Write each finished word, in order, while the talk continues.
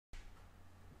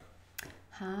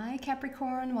Hi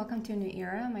Capricorn, welcome to a new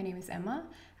era. My name is Emma.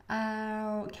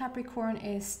 Capricorn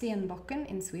is Stenbocken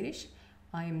in Swedish.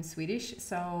 I am Swedish,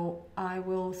 so I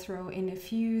will throw in a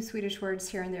few Swedish words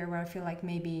here and there where I feel like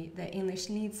maybe the English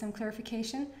needs some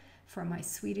clarification for my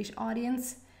Swedish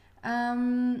audience.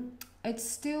 It's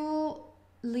still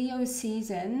Leo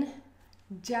season,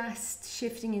 just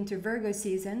shifting into Virgo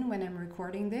season when I'm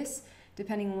recording this.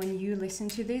 Depending on when you listen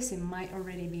to this, it might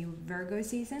already be Virgo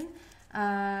season.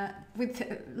 With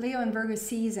Leo and Virgo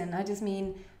season, I just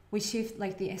mean we shift,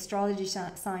 like the astrology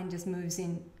sign just moves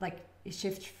in, like it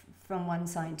shifts from one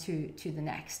sign to the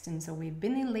next. And so we've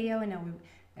been in Leo and now we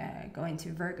go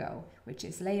into Virgo, which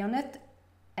is Leonet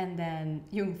and then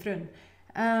Jungfrun.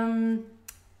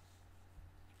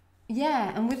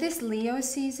 Yeah, and with this Leo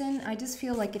season, I just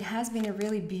feel like it has been a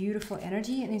really beautiful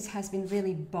energy and it has been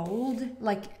really bold,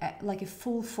 like a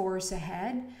full force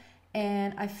ahead.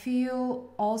 And I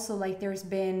feel also like there's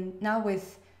been, now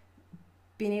with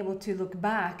being able to look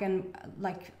back and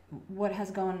like what has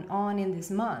gone on in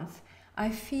this month, I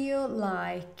feel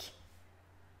like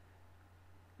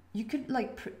you could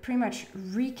like pretty much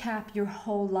recap your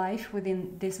whole life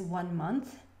within this 1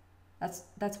 month.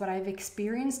 That's what I've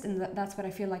experienced, and that's what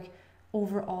I feel like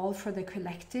overall for the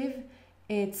collective.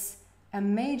 It's a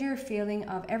major feeling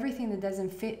of everything that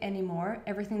doesn't fit anymore,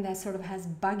 everything that sort of has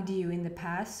bugged you in the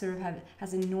past, sort of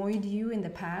has annoyed you in the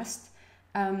past.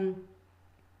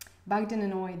 Bugged and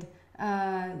annoyed,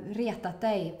 retat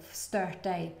dig, stört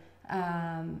dig,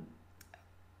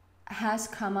 has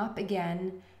come up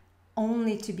again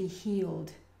only to be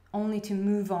healed, only to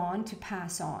move on, to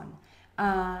pass on.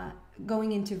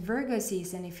 Going into Virgo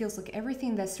season, it feels like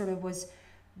everything that sort of was,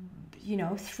 you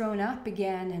know, thrown up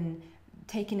again and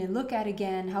taking a look at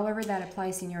again, however that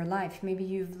applies in your life. Maybe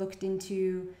you've looked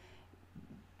into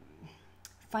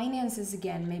finances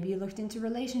again, maybe you looked into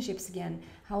relationships again,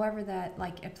 however that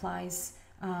like applies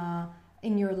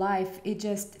in your life. It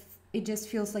just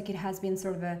feels like it has been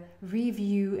sort of a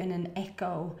review and an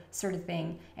echo sort of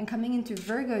thing. And coming into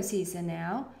Virgo season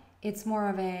now, it's more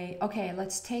of a, okay,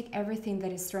 let's take everything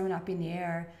that is thrown up in the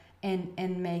air and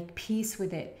make peace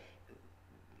with it.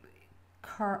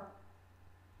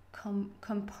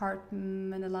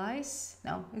 Compartmentalize?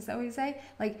 No, is that what you say?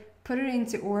 Like put it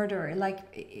into order. Like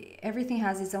everything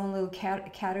has its own little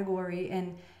category,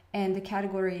 and the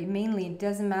category mainly, it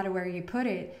doesn't matter where you put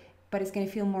it, but it's going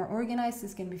to feel more organized.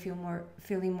 It's going to be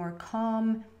feeling more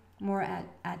calm, more at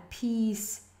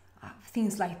peace,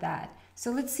 things like that.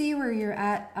 So let's see where you're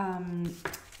at,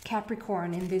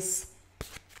 Capricorn, in this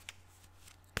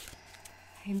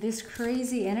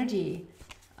crazy energy.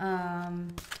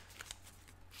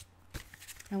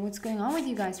 And what's going on with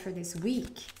you guys for this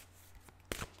week?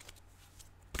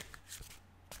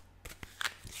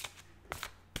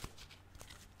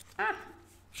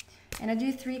 And I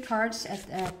do 3 cards at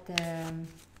the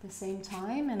same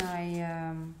time, and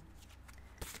I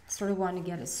sort of want to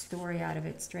get a story out of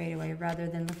it straight away rather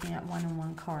than looking at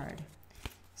one card.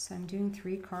 So I'm doing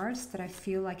 3 cards that I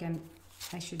feel like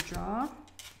I should draw.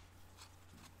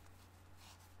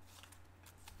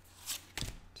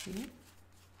 2,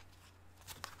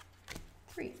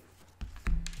 3.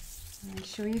 I'll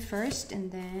show you first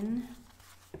and then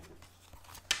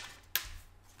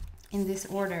in this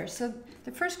order. So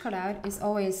the first card out is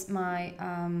always my,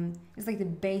 it's like the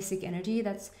basic energy.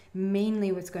 That's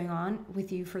mainly what's going on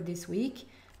with you for this week.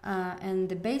 And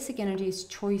the basic energy is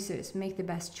choices. Make the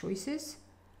best choices.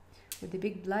 With the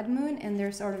big blood moon, and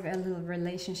there's sort of a little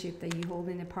relationship that you hold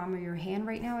in the palm of your hand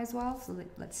right now as well. So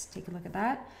let's take a look at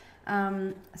that.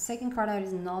 Second card out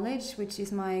is knowledge, which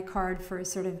is my card for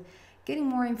sort of getting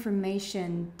more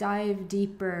information, dive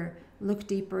deeper, look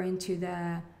deeper into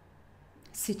the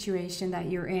situation that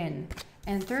you're in.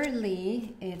 And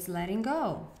thirdly, it's letting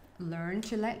go. Learn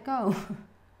to let go.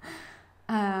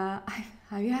 Have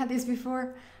you had this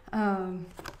before?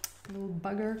 Little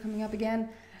bugger coming up again.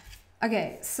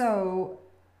 Okay, so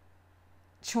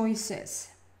choices.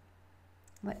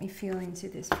 Let me feel into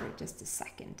this for just a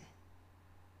second.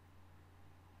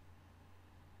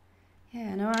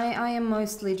 Yeah, no, I am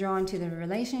mostly drawn to the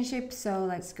relationship, so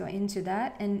let's go into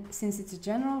that. And since it's a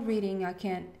general reading, I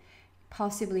can't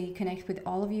possibly connect with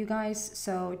all of you guys,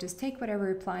 so just take whatever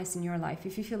applies in your life.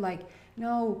 If you feel like,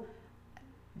 no,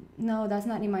 that's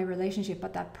not in my relationship,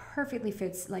 but that perfectly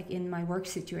fits like in my work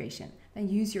situation, then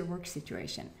use your work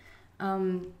situation.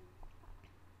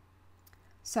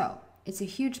 So it's a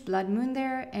huge blood moon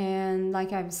there, and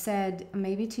like I've said,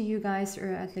 maybe to you guys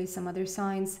or at least some other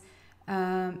signs,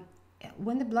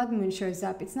 when the blood moon shows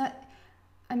up, it's not,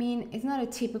 I mean, it's not a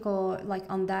typical, like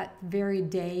on that very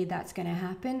day that's gonna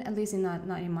happen, at least not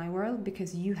in my world,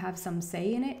 because you have some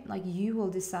say in it. Like you will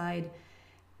decide.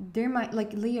 There might,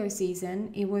 like Leo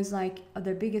season, it was like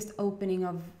the biggest opening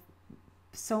of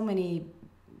so many,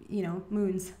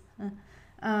 moons.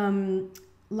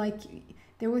 Like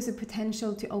there was a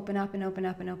potential to open up and open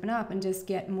up and open up and just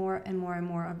get more and more and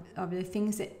more of the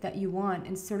things that you want,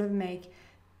 and sort of make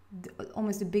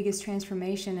almost the biggest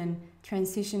transformation and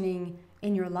transitioning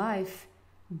in your life.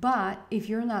 But if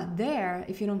you're not there,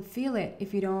 if you don't feel it,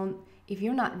 if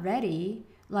you're not ready,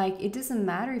 like it doesn't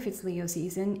matter if it's Leo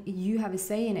season, you have a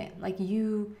say in it. Like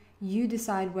you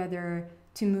decide whether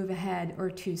to move ahead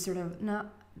or to sort of not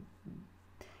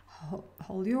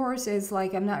hold your horses,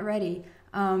 like I'm not ready.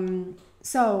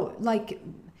 So like,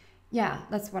 yeah,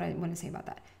 that's what I want to say about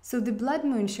that. So the blood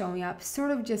moon showing up sort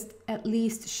of just at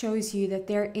least shows you that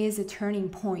there is a turning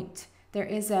point. There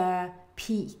is a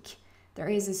peak. There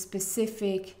is a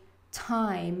specific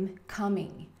time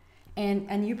coming.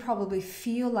 And you probably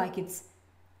feel like it's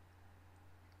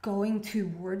going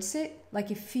towards it.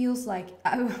 Like it feels like,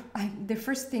 the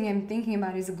first thing I'm thinking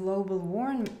about is global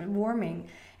warming,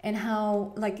 and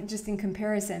how, like, just in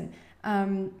comparison,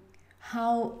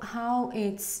 how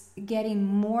it's getting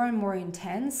more and more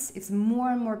intense. It's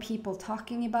more and more people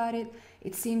talking about it.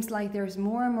 It seems like there's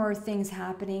more and more things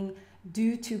happening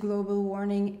due to global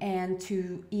warming, and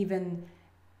to even,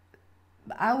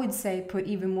 I would say, put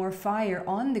even more fire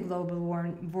on the global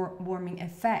warming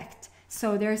effect.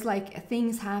 So there's like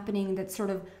things happening that sort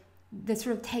of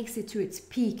takes it to its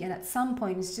peak, and at some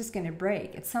point it's just going to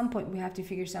break. At some point we have to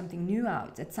figure something new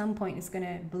out. At some point it's going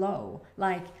to blow,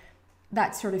 like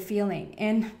that sort of feeling.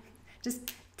 And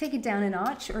just take it down a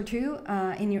notch or two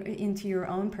into your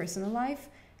own personal life.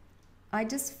 I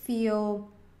just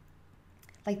feel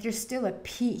like there's still a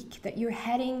peak that you're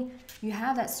heading. You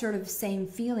have that sort of same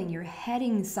feeling. You're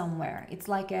heading somewhere. It's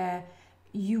like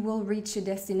you will reach a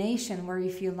destination where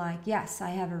you feel like, yes,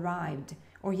 I have arrived,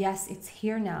 or yes, it's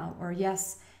here now, or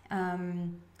yes,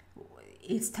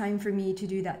 it's time for me to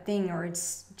do that thing, or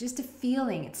it's just a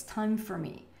feeling, it's time for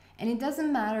me. And it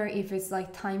doesn't matter if it's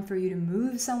like time for you to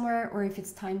move somewhere, or if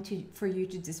it's time for you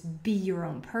to just be your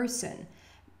own person.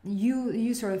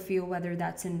 You sort of feel whether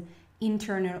that's an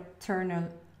internal,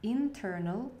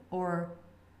 or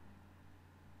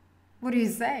what do you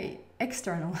say?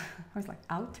 External. I was like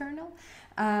outernal.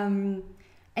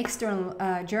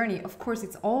 External journey. Of course,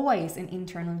 it's always an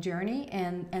internal journey,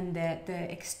 and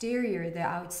the exterior, the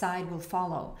outside will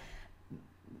follow.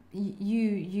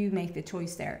 You make the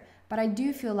choice there. But I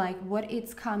do feel like what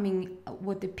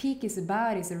the peak is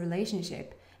about is a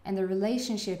relationship, and the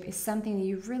relationship is something that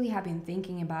you really have been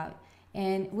thinking about.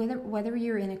 And whether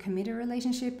you're in a committed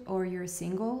relationship or you're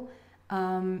single,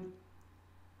 or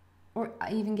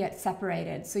even get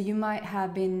separated, so you might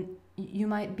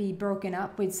be broken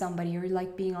up with somebody, or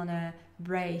like being on a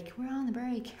break. We're on a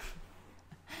break.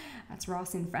 That's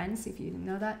Ross in Friends, if you didn't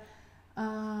know that.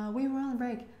 We were on a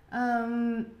break.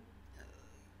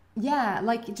 Yeah,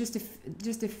 like just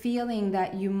a feeling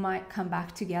that you might come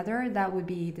back together. That would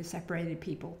be the separated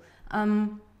people.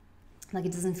 Like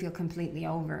it doesn't feel completely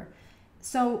over.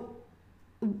 So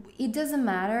it doesn't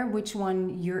matter which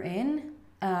one you're in.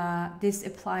 This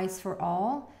applies for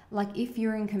all. Like if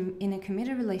you're in a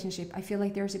committed relationship, I feel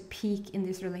like there's a peak in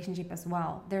this relationship as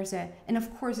well. And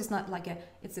of course it's not like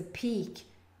it's a peak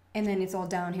and then it's all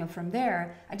downhill from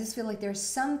there. I just feel like there's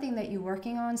something that you're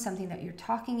working on, something that you're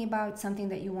talking about, something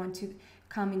that you want to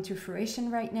come into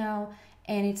fruition right now,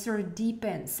 and it sort of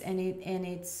deepens,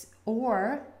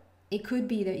 or it could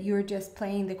be that you're just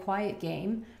playing the quiet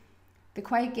game,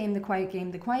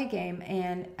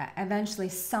 and eventually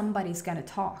somebody's gonna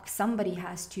talk.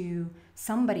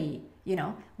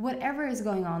 Whatever is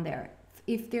going on there.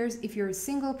 If you're a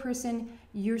single person,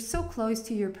 you're so close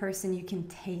to your person, you can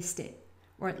taste it,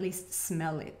 or at least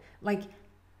smell it. Like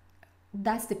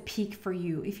that's the peak for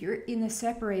you. If you're in a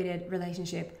separated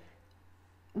relationship,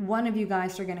 one of you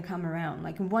guys are gonna come around.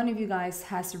 Like one of you guys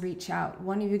has to reach out.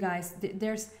 One of you guys,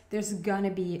 there's gonna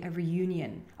be a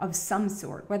reunion of some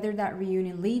sort. Whether that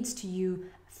reunion leads to you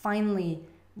finally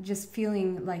just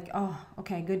feeling like, oh,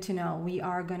 okay, good to know, we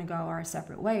are gonna go our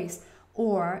separate ways.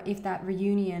 Or if that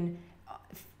reunion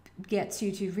gets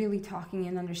you to really talking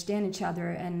and understand each other,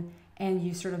 and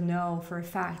you sort of know for a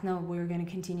fact, no, we're gonna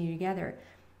continue together.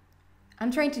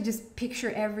 I'm trying to just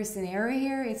picture every scenario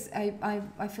here.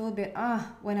 I feel a bit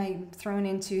when I'm thrown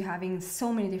into having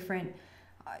so many different.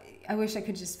 I wish I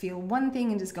could just feel one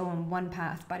thing and just go on one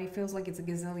path, but it feels like it's a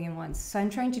gazillion ones. So I'm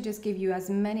trying to just give you as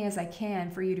many as I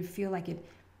can for you to feel like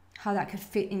how that could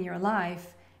fit in your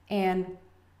life. And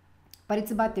but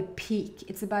it's about the peak.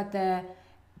 It's about the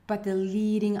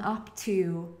leading up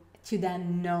to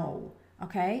then know.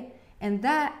 Okay, and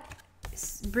that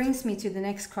brings me to the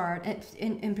next card,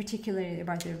 in particular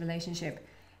about the relationship.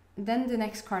 Then the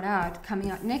next card out,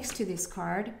 coming out next to this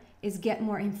card, is get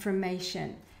more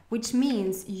information, which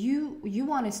means you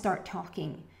want to start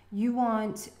talking. You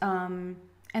want, and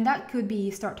that could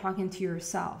be start talking to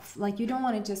yourself. Like, you don't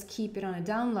want to just keep it on a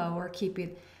down low or keep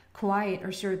it quiet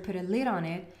or sort of put a lid on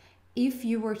it. If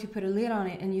you were to put a lid on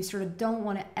it and you sort of don't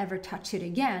want to ever touch it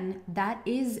again, that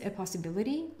is a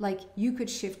possibility. Like, you could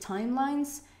shift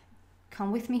timelines.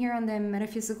 Come with me here on the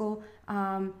metaphysical.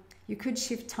 You could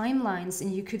shift timelines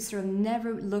and you could sort of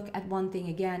never look at one thing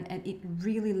again, and it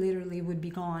really literally would be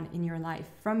gone in your life.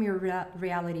 From your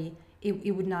reality,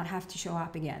 it would not have to show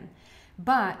up again.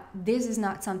 But this is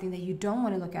not something that you don't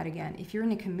want to look at again. If you're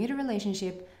in a committed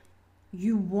relationship,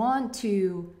 you want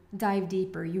to dive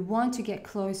deeper, you want to get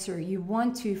closer, you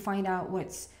want to find out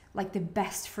what's like the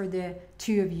best for the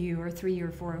two of you, or three or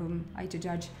four, whom I to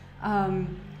judge.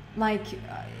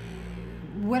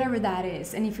 Whatever that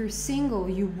is. And if you're single,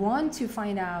 you want to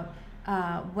find out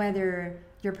whether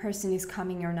your person is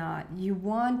coming or not. You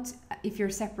want, if you're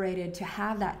separated, to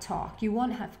have that talk. You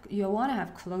want to have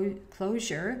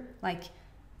closure, like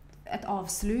ett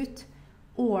avslut,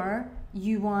 or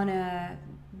you want to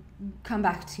come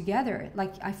back together.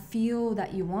 Like, I feel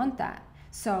that you want that.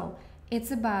 So it's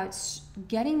about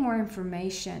getting more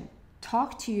information.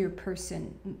 Talk to your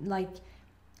person, like.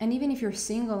 And even if you're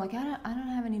single, like, I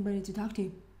don't have anybody to talk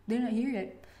to. They're not here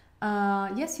yet.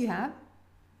 Yes, you have.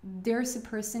 There's a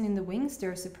person in the wings.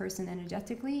 There's a person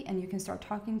energetically, and you can start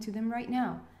talking to them right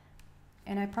now.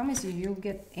 And I promise you, you'll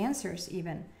get answers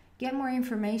even. Get more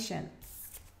information.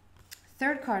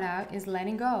 Third card out is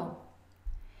letting go.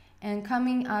 And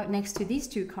coming out next to these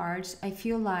two cards, I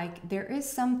feel like there is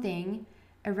something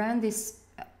around this,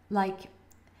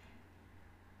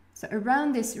 so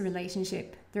around this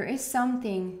relationship, there is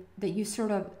something that you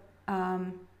sort of,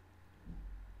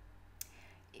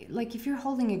 like if you're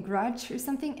holding a grudge or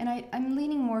something, and I'm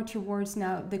leaning more towards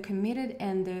now the committed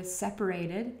and the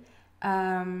separated.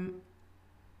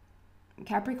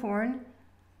 Capricorn,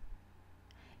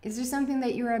 is there something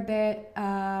that you're a bit,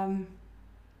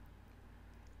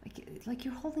 like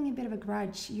you're holding a bit of a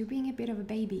grudge, you're being a bit of a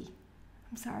baby,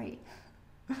 I'm sorry.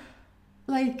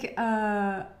 Like,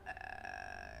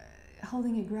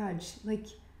 holding a grudge, like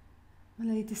man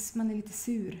är lite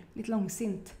sur, lite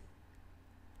långsint.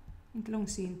 Inte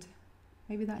långsynt.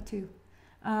 Maybe that too.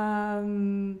 I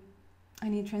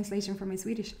need translation for my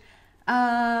Swedish.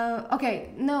 Okay,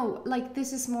 no, like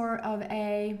this is more of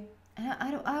a,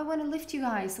 I want to lift you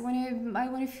guys. I want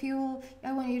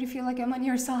you to feel like I'm on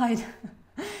your side.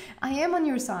 I am on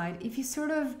your side. If you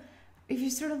sort of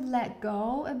let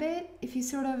go a bit, if you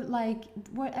sort of like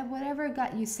whatever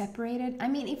got you separated. I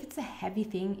mean, if it's a heavy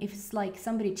thing, if it's like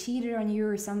somebody cheated on you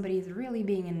or somebody's really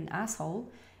being an asshole,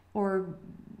 or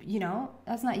you know,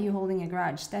 that's not you holding a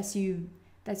grudge. That's you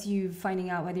finding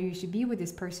out whether you should be with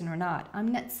this person or not.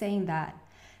 I'm not saying that.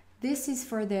 This is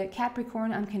for the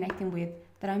Capricorn I'm connecting with,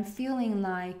 that I'm feeling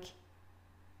like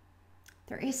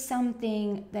there is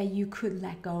something that you could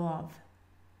let go of.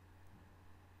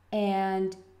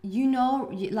 And you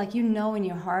know in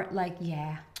your heart, like,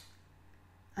 yeah,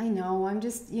 I know, I'm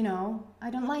just, I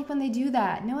don't like when they do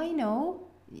that. No, I know,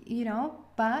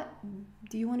 but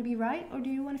do you want to be right or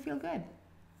do you want to feel good?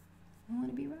 I want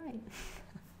to be right.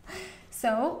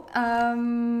 So,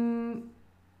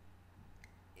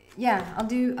 yeah, I'll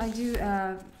do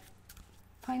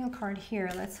final card here.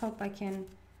 Let's hope I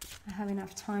have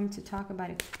enough time to talk about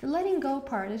it. The letting go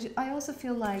part, I also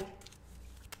feel like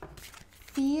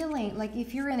feeling like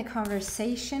if you're in a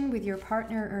conversation with your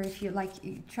partner, or if you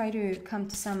try to come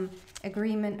to some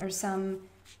agreement or some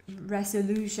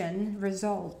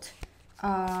result,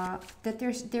 that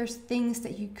there's things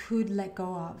that you could let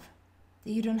go of,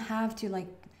 that you don't have to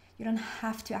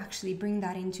actually bring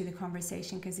that into the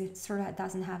conversation, because it sort of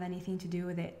doesn't have anything to do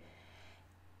with it.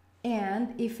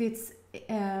 And if it's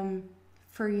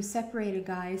for you separated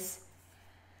guys,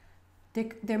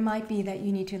 there might be that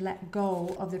you need to let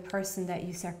go of the person that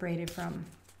you separated from.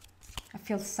 I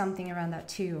feel something around that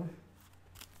too.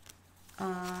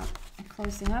 A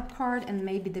closing up card, and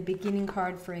maybe the beginning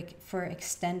card for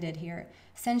extended here.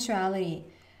 Sensuality.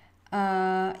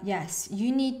 Yes,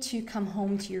 you need to come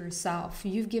home to yourself.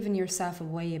 You've given yourself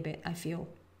away a bit, I feel.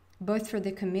 Both for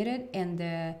the committed and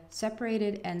the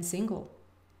separated and single.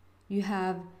 You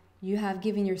have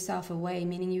given yourself away,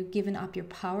 meaning you've given up your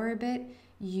power a bit.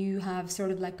 You have sort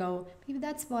of let go. Maybe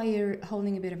that's why you're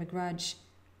holding a bit of a grudge.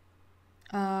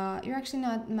 you're actually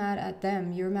not mad at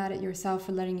them. You're mad at yourself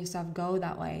for letting yourself go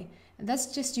that way. And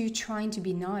that's just you trying to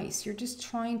be nice. You're just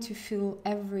trying to fill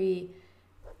every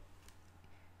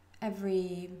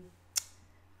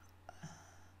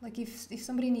like if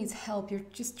somebody needs help, you're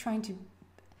just trying to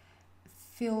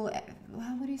feel,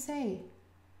 well, what do you say?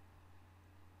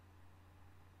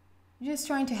 You're just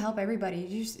trying to help everybody.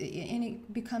 And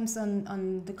it becomes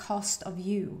on the cost of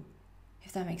you,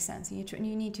 if that makes sense. And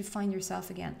you need to find yourself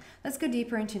again. Let's go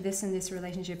deeper into this and this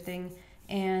relationship thing,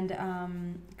 and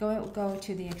go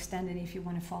to the extended if you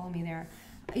want to follow me there.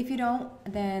 If you don't,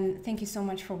 then thank you so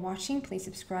much for watching. Please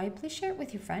subscribe. Please share it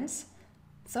with your friends,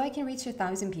 so I can reach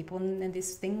 1,000 people, and then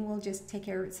this thing will just take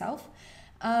care of itself.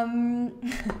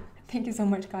 Thank you so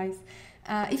much, guys.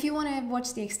 If you want to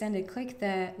watch the extended, click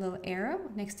the little arrow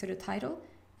next to the title,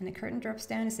 and the curtain drops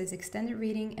down. It says extended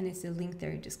reading, and it's a link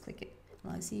there. You just click it.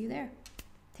 I'll see you there.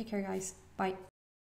 Take care, guys. Bye.